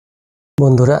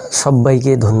বন্ধুরা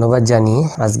সবাইকে ধন্যবাদ জানিয়ে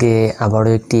আজকে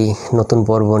আবারও একটি নতুন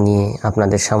পর্ব নিয়ে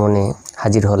আপনাদের সামনে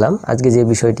হাজির হলাম। আজকে যে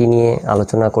বিষয়টি নিয়ে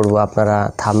আলোচনা করব আপনারা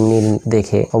থাম্বনেইল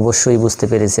দেখে অবশ্যই বুঝতে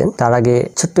পেরেছেন। তার আগে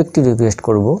ছোট্ট একটি রিকোয়েস্ট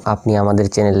করব, আপনি আমাদের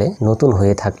চ্যানেলে নতুন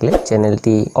হয়ে থাকলে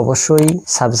চ্যানেলটি অবশ্যই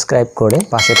সাবস্ক্রাইব করে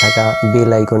পাশে থাকা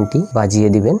বেল আইকনটি বাজিয়ে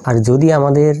দিবেন। আর যদি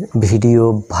আমাদের ভিডিও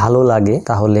ভালো লাগে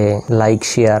তাহলে লাইক,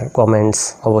 শেয়ার, কমেন্টস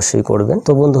অবশ্যই করবেন।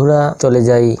 তো বন্ধুরা চলে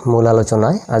যাই মূল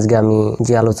আলোচনায়। আজকে আমি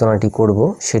যে আলোচনাটি করব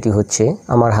সেটি হচ্ছে,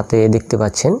 আমার হাতে দেখতে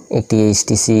পাচ্ছেন একটি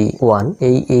HTC One।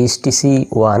 এই HTC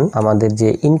One আমাদের যে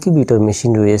ইনকিউবেটর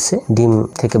মেশিন রয়েছে, ডিম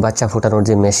থেকে বাচ্চা ফোটানোর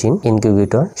যে মেশিন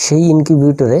ইনকিউবেটর, সেই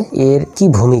ইনকিউবেটরে এর কি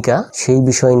ভূমিকা সেই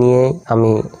বিষয় নিয়ে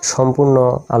আমি সম্পূর্ণ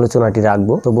আলোচনাটি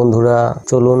রাখবো। তো বন্ধুরা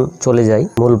চলুন চলে যাই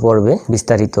মূল পর্বে,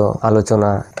 বিস্তারিত আলোচনা।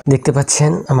 দেখতে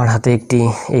পাচ্ছেন আমার হাতে একটি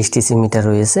HTC মিটার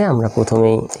রয়েছে। আমরা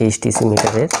প্রথমেই HTC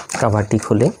মিটারের কভারটি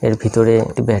খুলে এর ভিতরে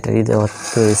একটি ব্যাটারি দেওয়া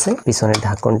রয়েছে। পিছনের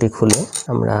ঢাকনটি খুলে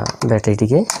আমরা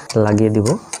ব্যাটারিটিকে লাগিয়ে দিব।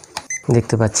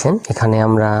 দেখতে পাচ্ছেন এখানে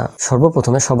আমরা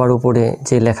সর্বপ্রথমে সবার উপরে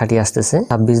যে লেখাটি আসতেছে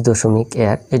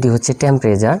 26.1, এটি হচ্ছে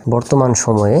টেম্পারেচার। বর্তমান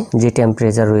সময়ে যে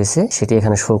টেম্পারেচার রয়েছে সেটি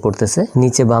এখানে শো করতেছে।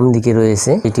 নিচে বাম দিকে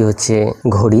রয়েছে এটি হচ্ছে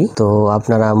ঘড়ি। তো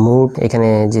আপনারা মুড, এখানে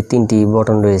যে তিনটি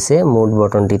বটন রয়েছে, মুড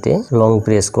বটনটিতে লং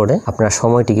প্রেস করে আপনারা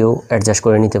সময়টিকেও অ্যাডজাস্ট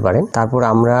করে নিতে পারেন। তারপর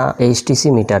আমরা HTC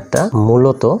মিটারটা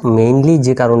মূলত মেইনলি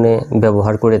যে কারণে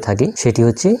ব্যবহার করে থাকি সেটি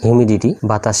হচ্ছে হিউমিডিটি,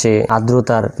 বাতাসে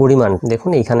আর্দ্রতার পরিমাণ।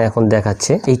 দেখুন এখানে এখন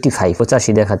দেখাচ্ছে 85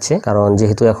 দেখাচ্ছে, কারণ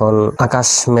যেহেতু এখন আকাশ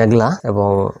মেঘলা এবং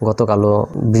গতকালও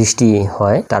বৃষ্টি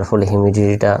হয়, তার ফলে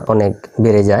হিউমিডিটিটা অনেক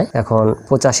বেড়ে যায়। এখন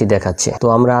 85 দেখাচ্ছে। তো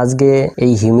আমরা আজকে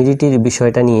এই হিউমিডিটির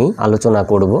বিষয়টা নিয়েই আলোচনা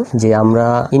করব, যে আমরা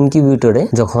ইনকিউবেটরে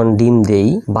যখন ডিম দেই,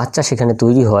 বাচ্চা সেখানে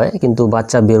তৈরি হয়, কিন্তু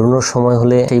বাচ্চা বেরোনোর সময়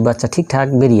হলে সেই বাচ্চা ঠিকঠাক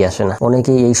বেরিয়ে আসে না।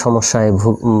 অনেকেই এই সমস্যায়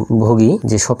ভোগী,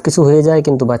 যে সবকিছু হয়ে যায়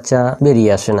কিন্তু বাচ্চা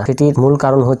বেরিয়ে আসে না। সেটির মূল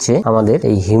কারণ হচ্ছে আমাদের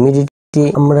এই হিউমিডিটি।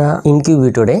 আমরা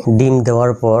ইনকিউবেটরে ডিম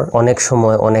দেওয়ার পর অনেক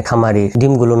সময় অনেক খামারির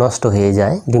ডিমগুলো নষ্ট হয়ে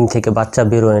যায়, ডিম থেকে বাচ্চা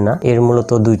বেরোয় না। এর মূলত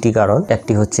দুইটি কারণ,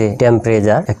 একটি হচ্ছে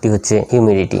টেম্পারেচার, একটি হচ্ছে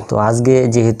হিউমিডিটি। তো আজকে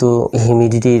যেহেতু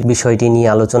হিউমিডিটির বিষয়টি নিয়ে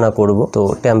আলোচনা করব, তো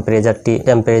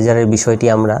টেম্পারেচারের বিষয়টি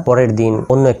আমরা পরের দিন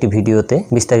অন্য একটি ভিডিওতে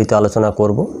বিস্তারিত আলোচনা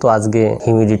করব। তো আজকে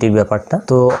হিউমিডিটির ব্যাপারটা।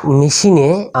 তো মেশিনে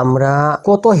আমরা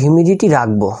কত হিউমিডিটি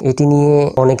রাখবো এটি নিয়ে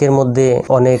অনেকের মধ্যে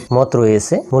অনেক মত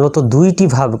রয়েছে। মূলত দুইটি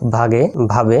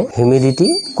ভাবে হিউমিডিটি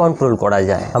কন্ট্রোল করা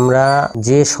যায়। আমরা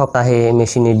যে সপ্তাহে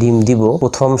মেশিনে ডিম দিব,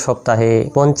 প্রথম সপ্তাহে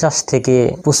 50 থেকে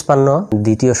 55,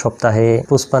 দ্বিতীয় সপ্তাহে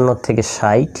 55 থেকে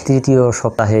 60, তৃতীয়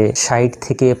সপ্তাহে 60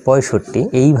 থেকে 65,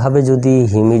 এইভাবে যদি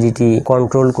হিউমিডিটি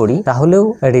কন্ট্রোল করি তাহলেও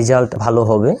রেজাল্ট ভালো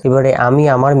হবে। এবারে আমি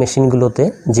আমার মেশিনগুলোতে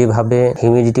যেভাবে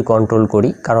হিউমিডিটি কন্ট্রোল করি,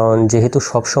 কারণ যেহেতু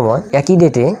সবসময় একই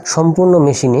ডেটে সম্পূর্ণ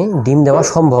মেশিনে ডিম দেওয়া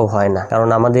সম্ভব হয় না, কারণ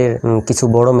আমাদের কিছু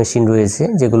বড় মেশিন রয়েছে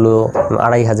যেগুলো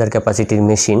 2500 ক্যাপাসিটির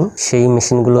মেশিন, সেই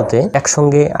মেশিনগুলোতে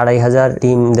একসঙ্গে 2500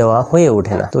 ডিম দেওয়া হয়ে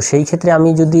ওঠে না। তো সেই ক্ষেত্রে আমি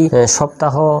যদি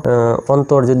সপ্তাহ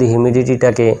অন্তর যদি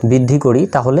হিউমিডিটিটাকে বৃদ্ধি করি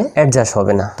তাহলে অ্যাডজাস্ট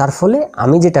হবে না। তার ফলে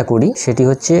আমি যেটা করি সেটি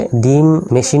হচ্ছে, ডিম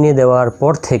মেশিনে দেওয়ার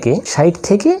পর থেকে 60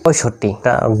 থেকে 65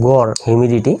 গড়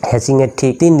হিউমিডিটি হ্যাচিং এর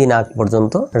ঠিক 3 দিন আগ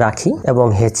পর্যন্ত রাখি, এবং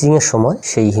হ্যাচিং এর সময়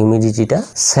সেই হিউমিডিটিটা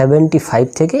 75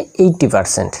 থেকে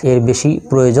 80%, এর বেশি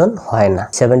প্রয়োজন হয় না।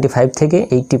 75 থেকে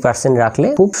 80% রাখলে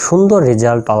খুব সুন্দর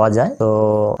রেজাল্ট পাওয়া যায়। তো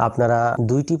আপনারা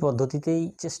দুইটি পদ্ধতিতেই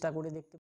চেষ্টা করে দেখতে